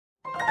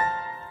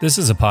This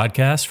is a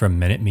podcast from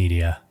Minute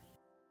Media.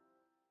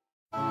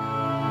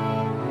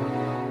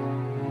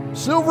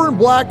 Silver and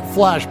Black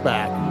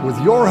Flashback with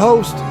your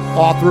host,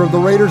 author of the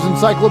Raiders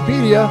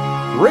Encyclopedia,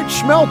 Rich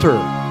Schmelter.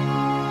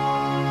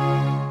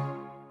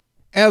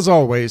 As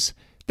always,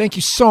 thank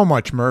you so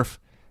much, Murph,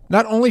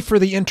 not only for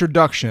the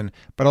introduction,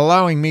 but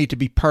allowing me to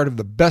be part of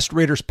the best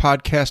Raiders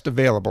podcast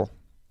available.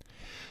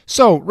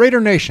 So, Raider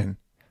Nation,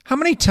 how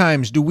many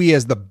times do we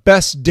as the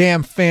best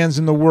damn fans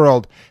in the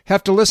world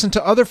have to listen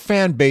to other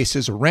fan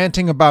bases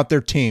ranting about their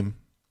team?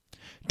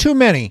 Too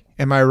many,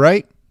 am I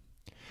right?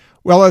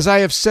 Well, as I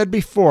have said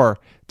before,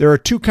 there are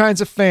two kinds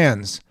of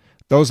fans,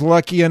 those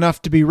lucky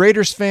enough to be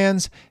Raiders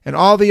fans and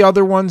all the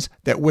other ones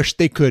that wish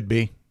they could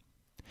be.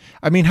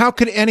 I mean, how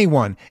could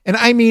anyone, and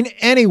I mean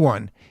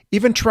anyone,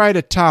 even try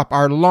to top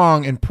our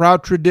long and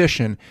proud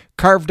tradition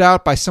carved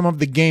out by some of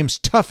the game's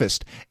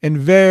toughest and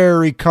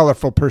very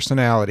colorful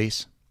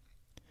personalities?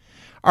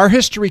 Our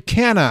history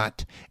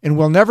cannot and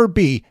will never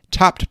be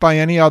topped by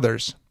any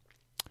others.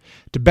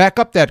 To back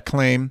up that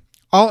claim,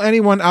 all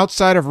anyone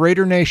outside of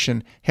Raider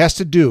Nation has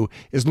to do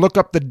is look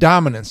up the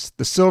dominance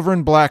the Silver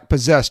and Black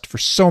possessed for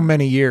so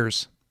many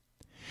years.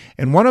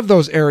 And one of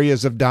those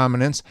areas of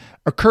dominance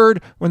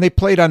occurred when they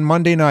played on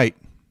Monday night.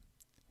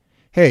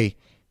 Hey,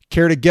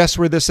 care to guess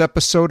where this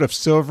episode of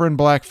Silver and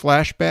Black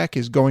Flashback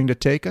is going to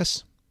take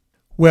us?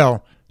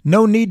 Well,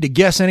 no need to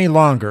guess any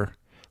longer,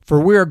 for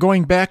we are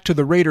going back to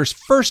the Raiders'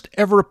 first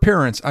ever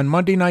appearance on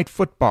Monday Night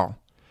Football,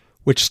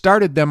 which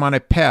started them on a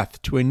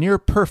path to a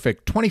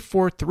near-perfect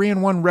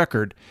 24-3-1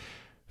 record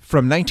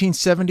from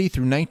 1970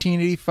 through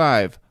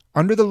 1985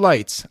 under the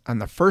lights on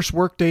the first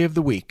workday of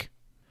the week.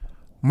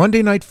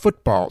 Monday Night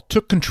Football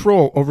took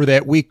control over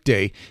that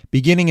weekday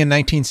beginning in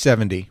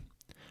 1970,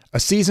 a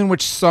season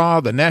which saw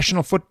the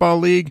National Football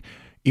League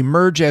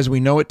emerge as we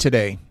know it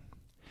today.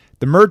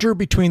 The merger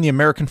between the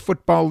American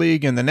Football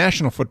League and the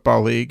National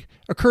Football League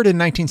occurred in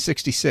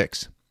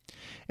 1966,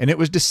 and it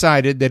was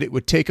decided that it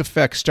would take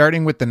effect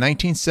starting with the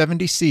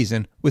 1970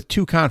 season with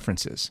two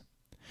conferences.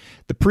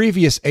 The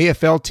previous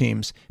AFL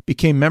teams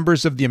became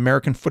members of the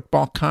American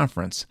Football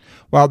Conference,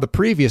 while the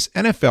previous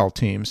NFL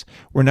teams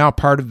were now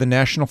part of the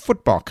National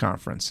Football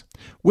Conference,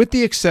 with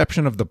the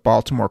exception of the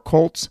Baltimore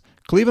Colts,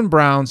 Cleveland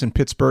Browns, and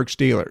Pittsburgh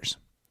Steelers.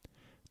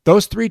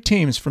 Those three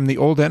teams from the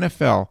old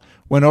NFL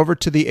went over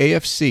to the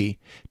AFC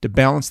to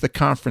balance the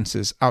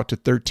conferences out to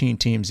 13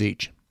 teams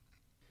each.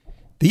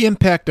 The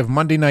impact of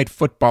Monday Night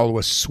Football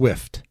was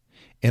swift,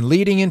 and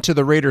leading into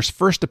the Raiders'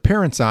 first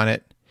appearance on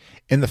it,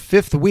 in the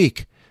fifth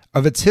week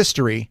of its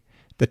history,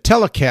 the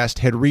telecast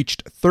had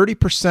reached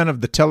 30%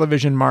 of the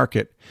television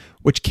market,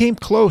 which came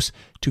close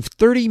to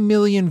 30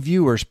 million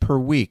viewers per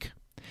week,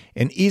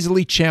 and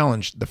easily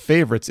challenged the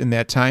favorites in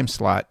that time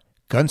slot,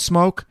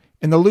 Gunsmoke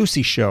and The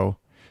Lucy Show,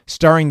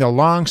 starring the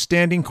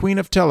long-standing queen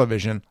of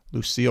television,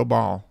 Lucille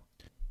Ball.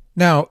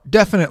 Now,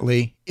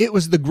 definitely, it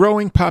was the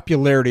growing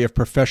popularity of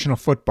professional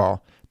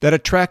football that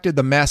attracted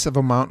the massive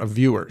amount of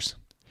viewers.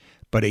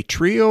 But a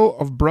trio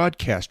of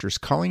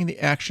broadcasters calling the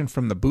action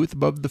from the booth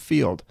above the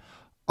field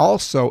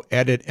also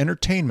added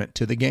entertainment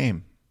to the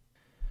game.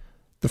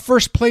 The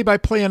first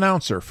play-by-play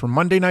announcer for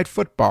Monday Night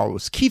Football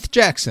was Keith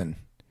Jackson.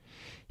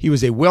 He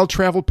was a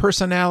well-traveled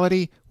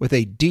personality with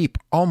a deep,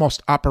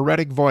 almost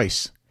operatic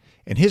voice,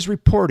 and his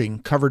reporting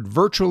covered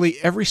virtually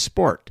every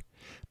sport,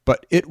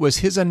 but it was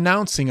his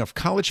announcing of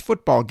college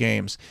football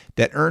games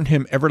that earned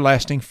him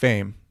everlasting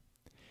fame.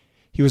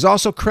 He was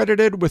also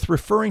credited with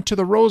referring to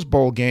the Rose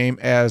Bowl game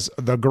as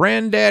the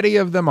granddaddy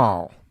of them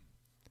all.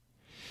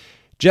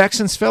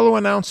 Jackson's fellow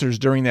announcers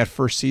during that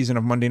first season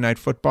of Monday Night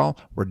Football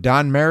were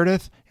Don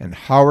Meredith and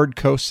Howard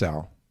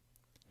Cosell.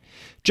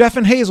 Jeff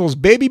and Hazel's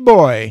baby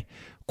boy,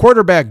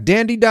 quarterback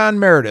Dandy Don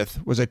Meredith,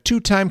 was a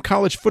two-time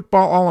college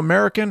football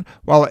All-American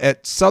while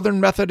at Southern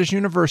Methodist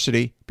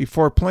University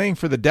before playing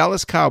for the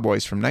Dallas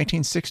Cowboys from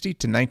 1960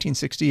 to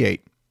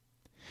 1968.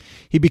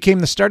 He became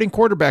the starting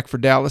quarterback for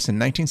Dallas in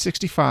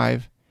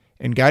 1965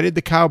 and guided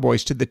the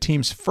Cowboys to the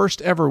team's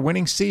first ever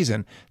winning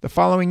season the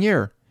following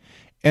year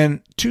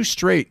and two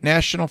straight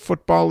National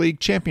Football League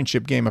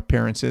championship game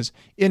appearances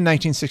in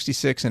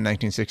 1966 and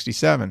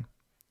 1967.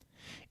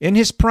 In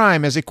his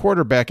prime as a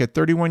quarterback at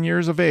 31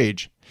 years of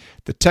age,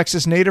 the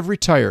Texas native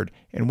retired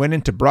and went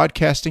into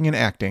broadcasting and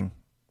acting.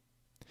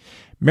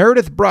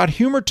 Meredith brought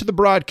humor to the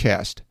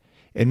broadcast,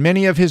 and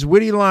many of his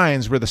witty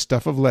lines were the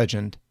stuff of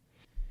legend.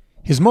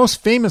 His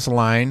most famous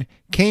line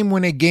came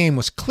when a game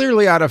was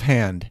clearly out of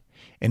hand,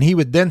 and he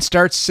would then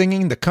start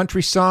singing the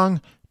country song,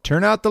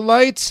 "Turn out the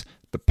lights,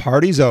 the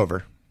party's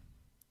over."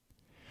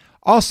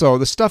 Also,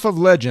 the stuff of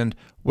legend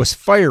was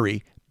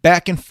fiery,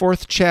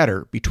 back-and-forth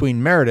chatter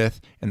between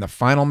Meredith and the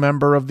final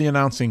member of the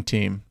announcing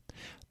team,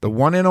 the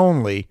one and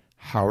only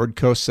Howard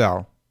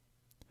Cosell.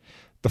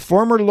 The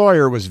former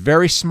lawyer was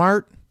very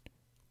smart,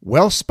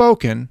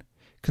 well-spoken,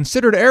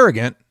 considered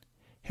arrogant,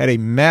 had a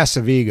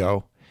massive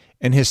ego,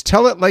 and his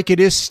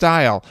tell-it-like-it-is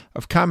style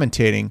of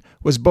commentating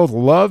was both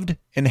loved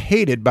and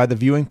hated by the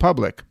viewing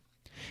public.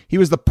 He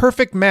was the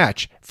perfect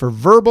match for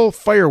verbal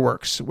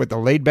fireworks with the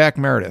laid-back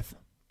Meredith.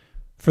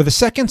 For the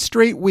second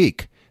straight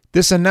week,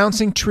 This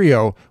announcing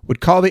trio would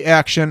call the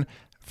action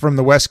from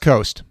the West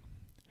Coast.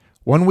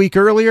 1 week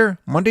earlier,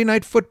 Monday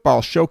Night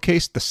Football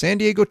showcased the San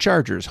Diego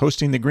Chargers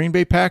hosting the Green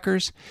Bay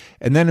Packers,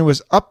 and then it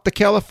was up the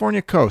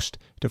California coast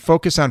to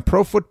focus on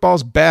pro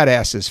football's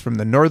badasses from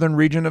the northern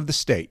region of the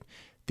state,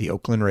 the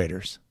Oakland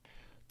Raiders.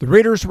 The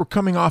Raiders were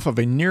coming off of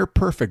a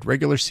near-perfect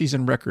regular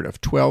season record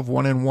of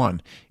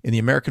 12-1-1 in the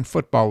American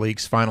Football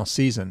League's final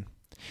season.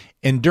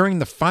 And during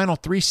the final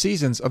 3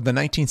 seasons of the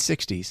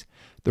 1960s,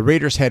 the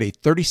Raiders had a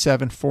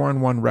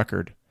 37-4-1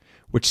 record,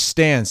 which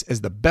stands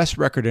as the best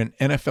record in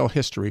NFL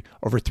history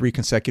over 3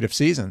 consecutive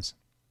seasons.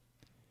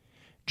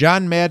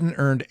 John Madden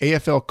earned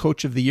AFL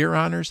Coach of the Year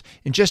honors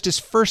in just his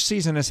first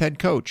season as head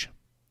coach.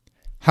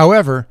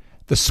 However,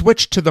 the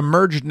switch to the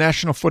merged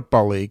National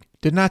Football League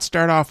did not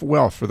start off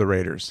well for the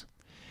Raiders,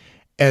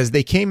 as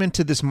they came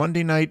into this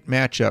Monday night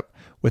matchup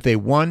with a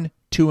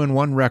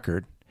 1-2-1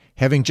 record,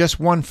 having just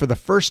won for the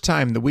first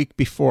time the week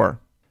before.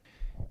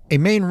 A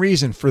main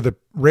reason for the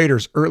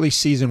Raiders' early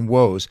season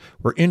woes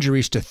were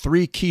injuries to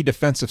 3 key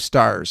defensive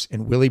stars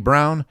in Willie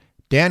Brown,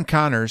 Dan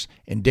Connors,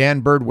 and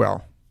Dan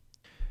Birdwell.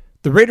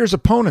 The Raiders'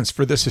 opponents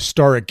for this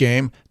historic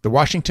game, the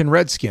Washington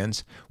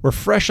Redskins, were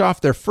fresh off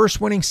their first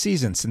winning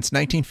season since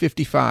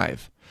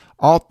 1955,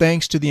 all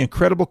thanks to the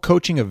incredible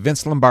coaching of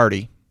Vince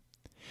Lombardi.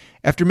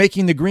 After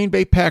making the Green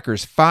Bay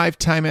Packers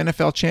 5-time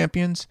NFL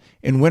champions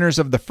and winners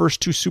of the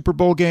first 2 Super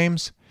Bowl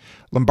games,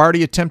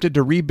 Lombardi attempted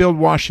to rebuild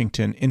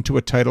Washington into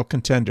a title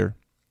contender.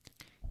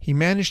 He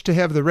managed to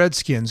have the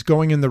Redskins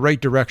going in the right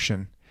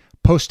direction,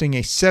 posting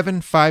a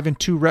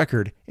 7-5-2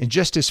 record in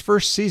just his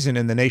first season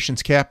in the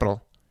nation's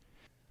capital.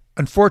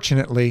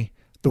 Unfortunately,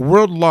 the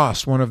world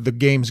lost one of the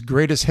game's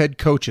greatest head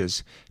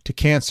coaches to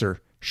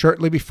cancer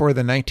shortly before the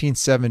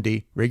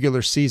 1970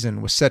 regular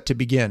season was set to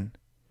begin.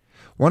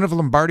 One of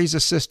Lombardi's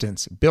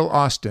assistants, Bill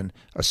Austin,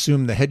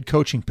 assumed the head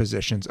coaching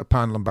positions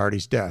upon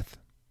Lombardi's death.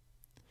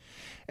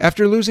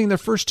 After losing their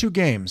first 2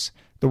 games,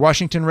 the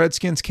Washington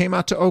Redskins came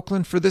out to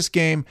Oakland for this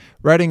game,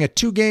 riding a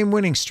 2-game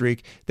winning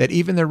streak that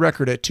evened their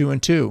record at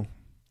 2-2.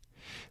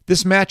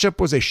 This matchup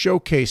was a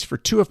showcase for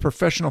 2 of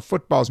professional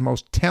football's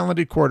most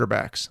talented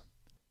quarterbacks.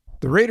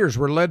 The Raiders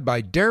were led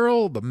by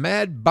Darryl the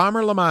Mad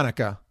Bomber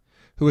LaMonica,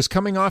 who was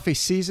coming off a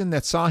season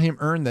that saw him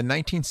earn the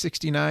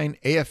 1969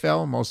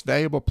 AFL Most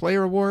Valuable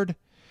Player Award,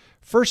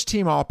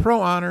 first-team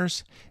All-Pro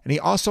honors, and he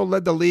also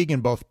led the league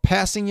in both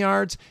passing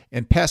yards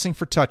and passing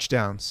for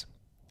touchdowns.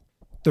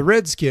 The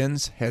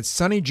Redskins had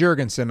Sonny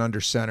Jurgensen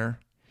under center,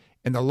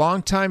 and the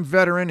longtime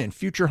veteran and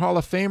future Hall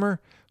of Famer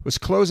was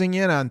closing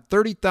in on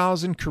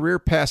 30,000 career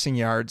passing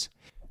yards.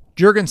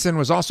 Jurgensen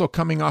was also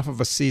coming off of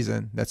a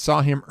season that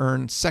saw him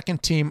earn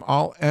second-team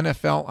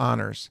All-NFL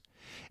honors,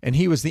 and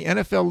he was the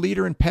NFL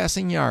leader in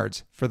passing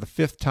yards for the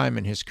 5th time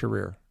in his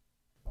career.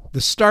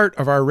 The start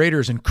of our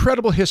Raiders'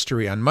 incredible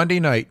history on Monday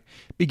night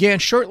began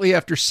shortly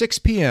after 6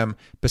 p.m.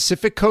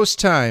 Pacific Coast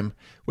time,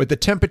 with the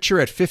temperature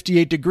at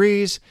 58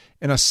 degrees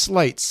and a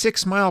slight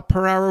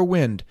 6-mile-per-hour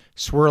wind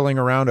swirling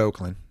around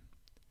Oakland.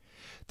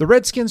 The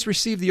Redskins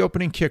received the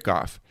opening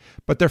kickoff,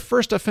 but their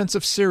first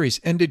offensive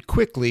series ended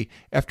quickly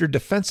after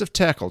defensive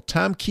tackle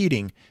Tom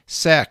Keating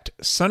sacked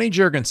Sonny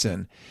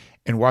Jurgensen,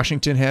 and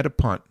Washington had a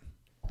punt.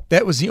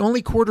 That was the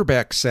only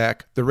quarterback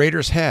sack the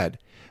Raiders had,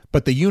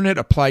 but the unit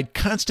applied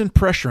constant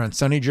pressure on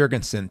Sonny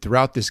Jurgensen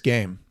throughout this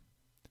game.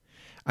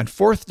 On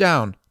 4th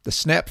down, the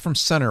snap from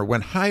center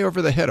went high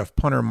over the head of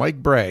punter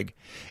Mike Bragg,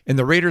 and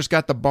the Raiders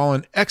got the ball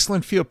in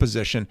excellent field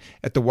position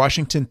at the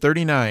Washington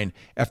 39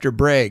 after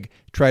Bragg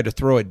tried to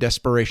throw a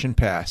desperation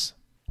pass.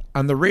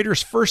 On the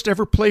Raiders' first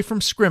ever play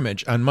from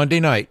scrimmage on Monday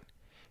night,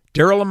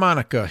 Darryl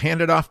LaMonica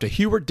handed off to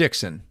Hubert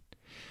Dixon.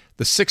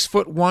 The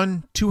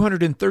 6'1",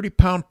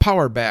 230-pound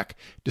power back,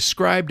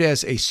 described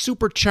as a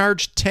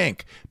supercharged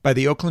tank by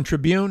the Oakland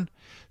Tribune,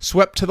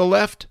 swept to the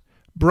left,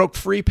 broke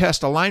free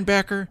past a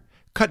linebacker,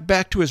 cut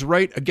back to his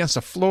right against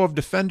a flow of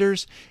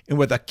defenders, and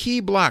with a key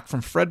block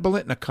from Fred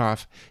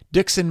Biletnikoff,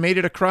 Dixon made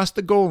it across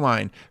the goal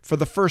line for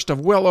the first of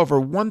well over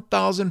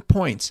 1,000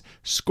 points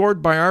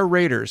scored by our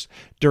Raiders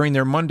during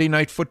their Monday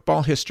Night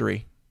Football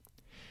history.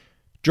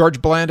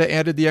 George Blanda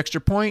added the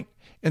extra point,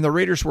 and the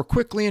Raiders were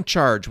quickly in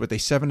charge with a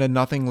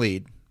 7-0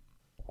 lead.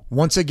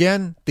 Once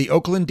again, the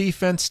Oakland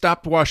defense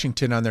stopped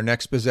Washington on their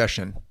next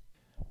possession.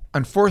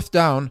 On 4th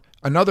down,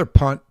 another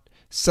punt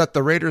set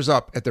the Raiders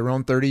up at their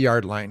own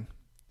 30-yard line.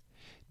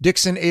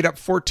 Dixon ate up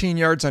 14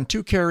 yards on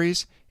 2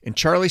 carries, and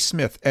Charlie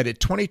Smith added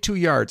 22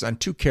 yards on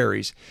 2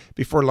 carries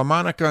before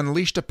LaMonica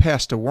unleashed a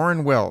pass to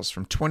Warren Wells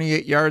from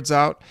 28 yards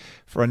out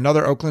for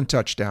another Oakland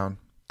touchdown.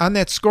 On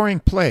that scoring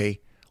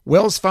play,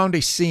 Wells found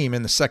a seam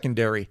in the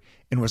secondary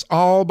and was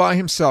all by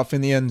himself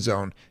in the end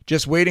zone,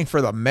 just waiting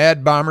for the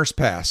Mad Bomber's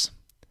pass.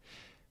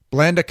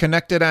 Blanda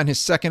connected on his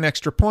second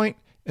extra point,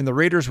 and the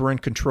Raiders were in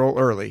control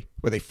early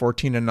with a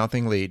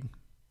 14-0 lead.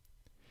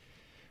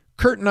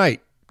 Kurt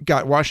Knight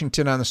got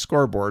Washington on the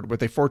scoreboard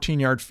with a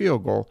 14-yard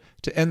field goal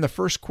to end the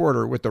first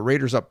quarter with the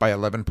Raiders up by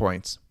 11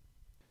 points.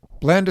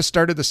 Blanda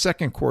started the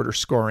second quarter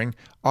scoring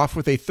off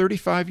with a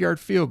 35-yard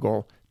field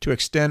goal to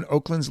extend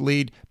Oakland's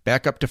lead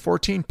back up to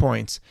 14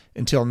 points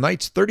until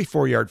Knight's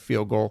 34-yard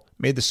field goal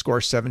made the score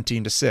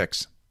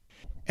 17-6.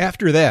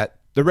 After that,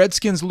 the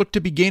Redskins looked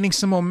to be gaining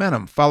some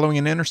momentum following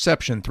an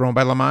interception thrown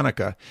by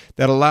LaMonica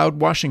that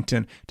allowed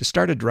Washington to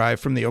start a drive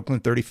from the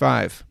Oakland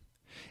 35.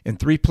 And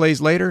 3 plays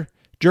later,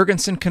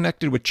 Jurgensen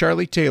connected with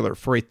Charlie Taylor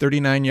for a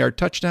 39-yard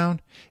touchdown,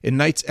 and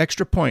Knight's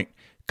extra point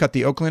cut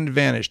the Oakland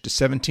advantage to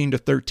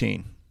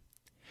 17-13.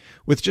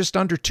 With just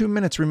under 2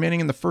 minutes remaining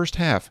in the first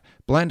half,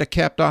 Blanda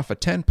capped off a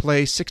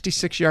 10-play,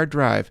 66-yard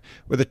drive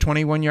with a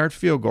 21-yard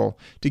field goal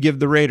to give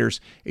the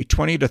Raiders a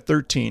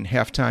 20-13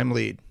 halftime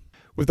lead.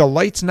 With the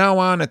lights now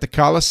on at the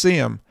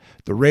Coliseum,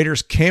 the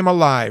Raiders came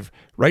alive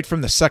right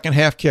from the second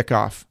half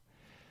kickoff.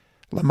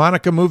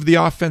 LaMonica moved the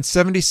offense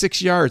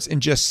 76 yards in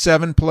just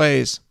 7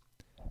 plays.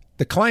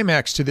 The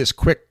climax to this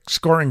quick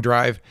scoring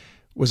drive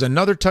was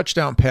another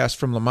touchdown pass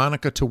from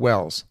LaMonica to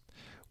Wells,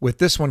 with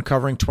this one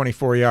covering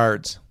 24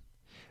 yards.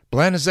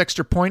 Blanda's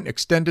extra point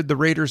extended the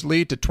Raiders'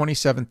 lead to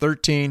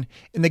 27-13,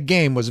 and the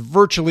game was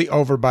virtually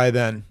over by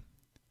then.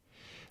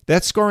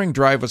 That scoring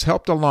drive was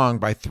helped along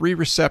by 3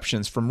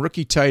 receptions from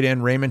rookie tight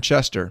end Raymond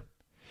Chester.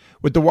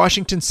 With the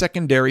Washington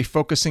secondary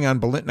focusing on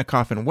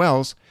Biletnikoff and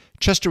Wells,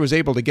 Chester was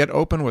able to get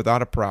open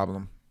without a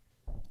problem.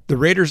 The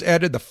Raiders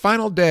added the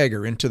final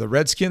dagger into the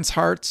Redskins'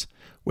 hearts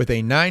with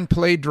a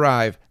 9-play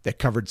drive that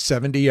covered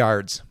 70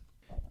 yards.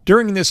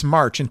 During this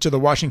march into the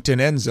Washington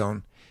end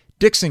zone,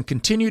 Dixon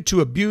continued to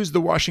abuse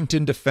the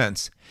Washington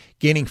defense,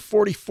 gaining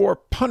 44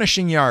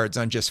 punishing yards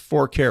on just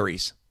 4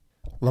 carries.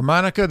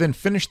 LaMonica then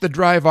finished the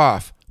drive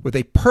off with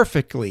a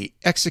perfectly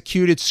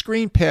executed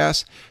screen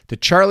pass to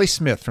Charlie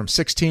Smith from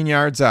 16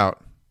 yards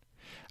out.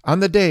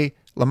 On the day,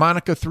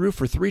 LaMonica threw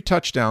for 3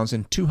 touchdowns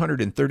and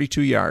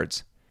 232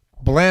 yards.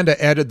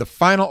 Blanda added the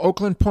final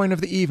Oakland point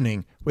of the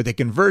evening with a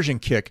conversion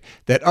kick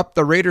that upped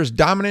the Raiders'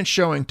 dominant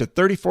showing to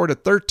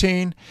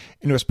 34-13, and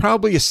it was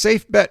probably a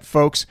safe bet,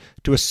 folks,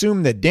 to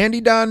assume that Dandy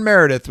Don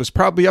Meredith was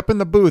probably up in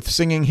the booth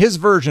singing his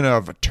version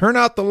of "Turn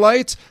Out the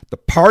Lights, the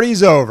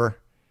Party's Over."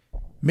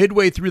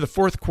 Midway through the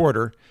fourth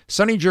quarter,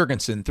 Sonny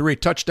Jurgensen threw a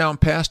touchdown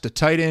pass to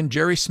tight end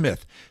Jerry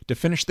Smith to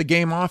finish the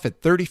game off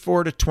at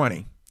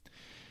 34-20.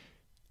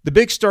 The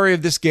big story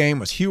of this game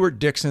was Hewart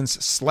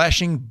Dixon's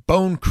slashing,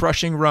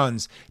 bone-crushing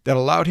runs that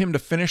allowed him to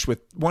finish with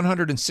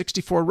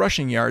 164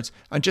 rushing yards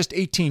on just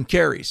 18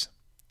 carries.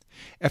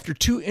 After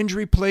 2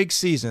 injury-plagued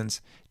seasons,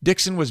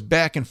 Dixon was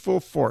back in full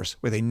force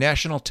with a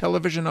national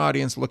television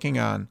audience looking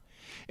on,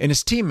 and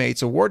his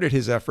teammates awarded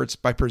his efforts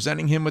by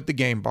presenting him with the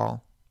game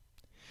ball.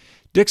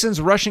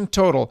 Dixon's rushing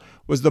total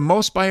was the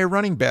most by a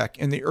running back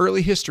in the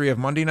early history of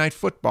Monday Night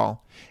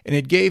Football, and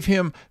it gave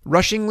him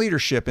rushing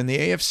leadership in the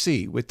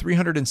AFC with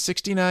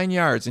 369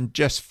 yards in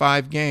just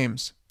 5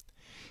 games.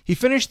 He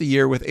finished the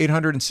year with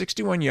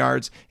 861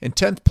 yards in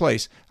 10th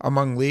place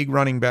among league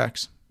running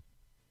backs.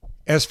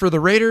 As for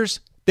the Raiders,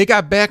 they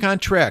got back on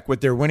track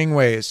with their winning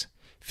ways,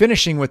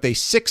 finishing with a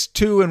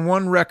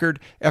 6-2-1 record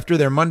after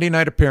their Monday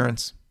night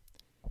appearance.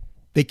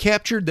 They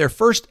captured their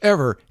first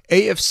ever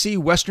AFC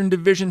Western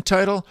Division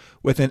title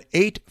with an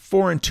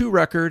 8-4-2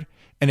 record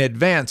and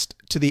advanced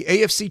to the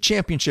AFC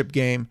Championship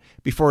game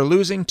before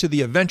losing to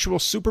the eventual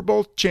Super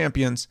Bowl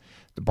champions,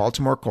 the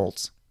Baltimore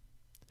Colts.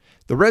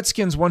 The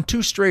Redskins won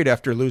 2 straight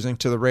after losing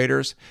to the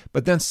Raiders,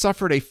 but then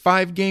suffered a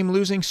 5-game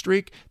losing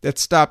streak that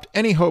stopped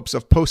any hopes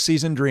of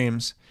postseason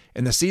dreams,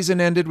 and the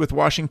season ended with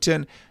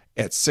Washington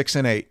at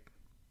 6-8.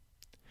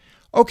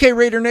 Okay,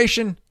 Raider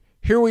Nation,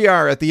 here we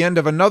are at the end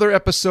of another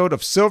episode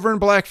of Silver and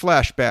Black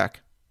Flashback.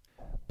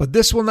 But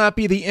this will not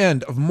be the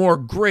end of more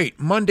great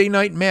Monday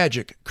Night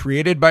Magic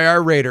created by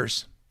our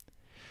Raiders.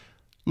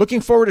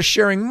 Looking forward to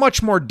sharing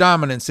much more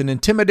dominance and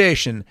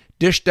intimidation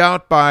dished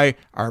out by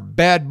our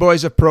bad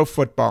boys of pro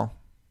football.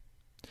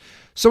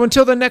 So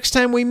until the next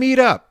time we meet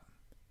up,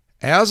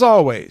 as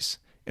always,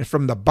 and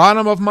from the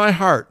bottom of my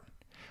heart,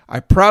 I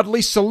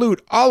proudly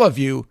salute all of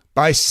you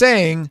by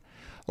saying,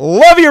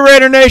 "Love you,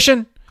 Raider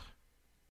Nation!"